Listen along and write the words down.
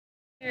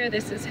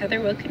This is Heather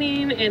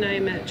Wilkening and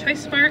I'm at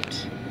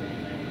Choicemart,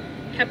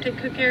 Captain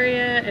Cook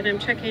area, and I'm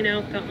checking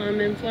out the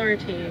almond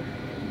Florentine.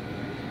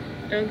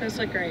 Don't those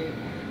look great?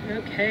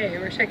 Okay,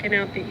 we're checking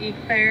out the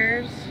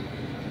eclairs.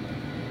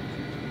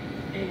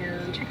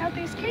 And check out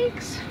these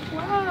cakes.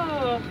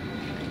 Whoa!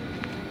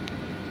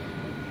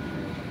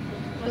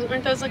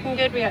 Weren't those looking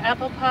good? We got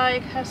apple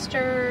pie,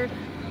 custard.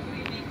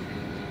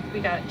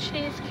 We got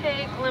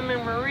cheesecake,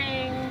 lemon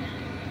meringue,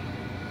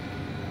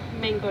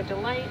 mango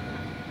delight,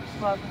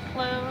 love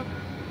flow,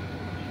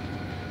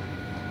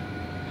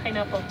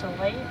 pineapple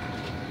delight.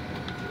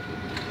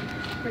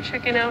 We're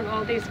checking out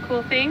all these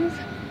cool things.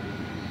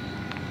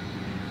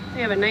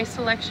 We have a nice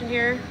selection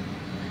here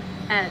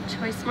at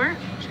Choicemart.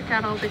 Check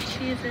out all the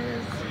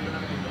cheeses,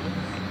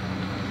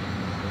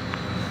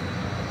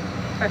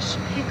 fresh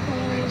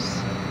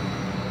pickles.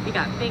 We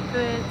got baked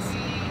goods.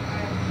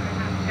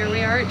 Here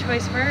we are at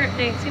Choicemart.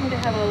 They seem to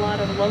have a lot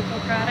of local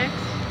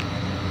products,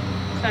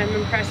 so I'm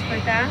impressed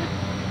with that.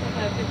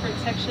 They have different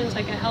sections,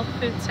 like a health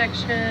food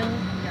section,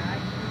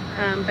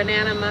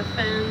 banana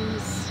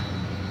muffins.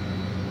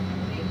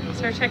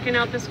 So we're checking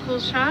out this cool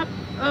shop.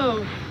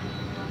 Oh,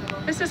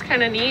 this is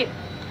kind of neat.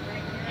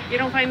 You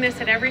don't find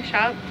this at every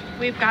shop.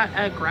 We've got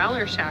a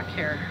growler shack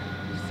here.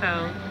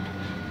 So,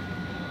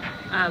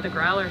 the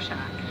growler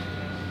shack.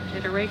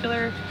 At a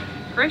regular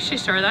grocery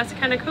store. That's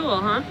kind of cool,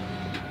 huh?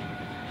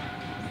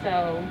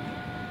 So,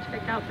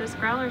 check out this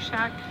growler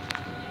shack.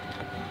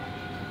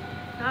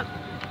 Oh,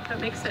 that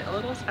makes it a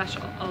little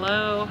special.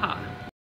 Aloha.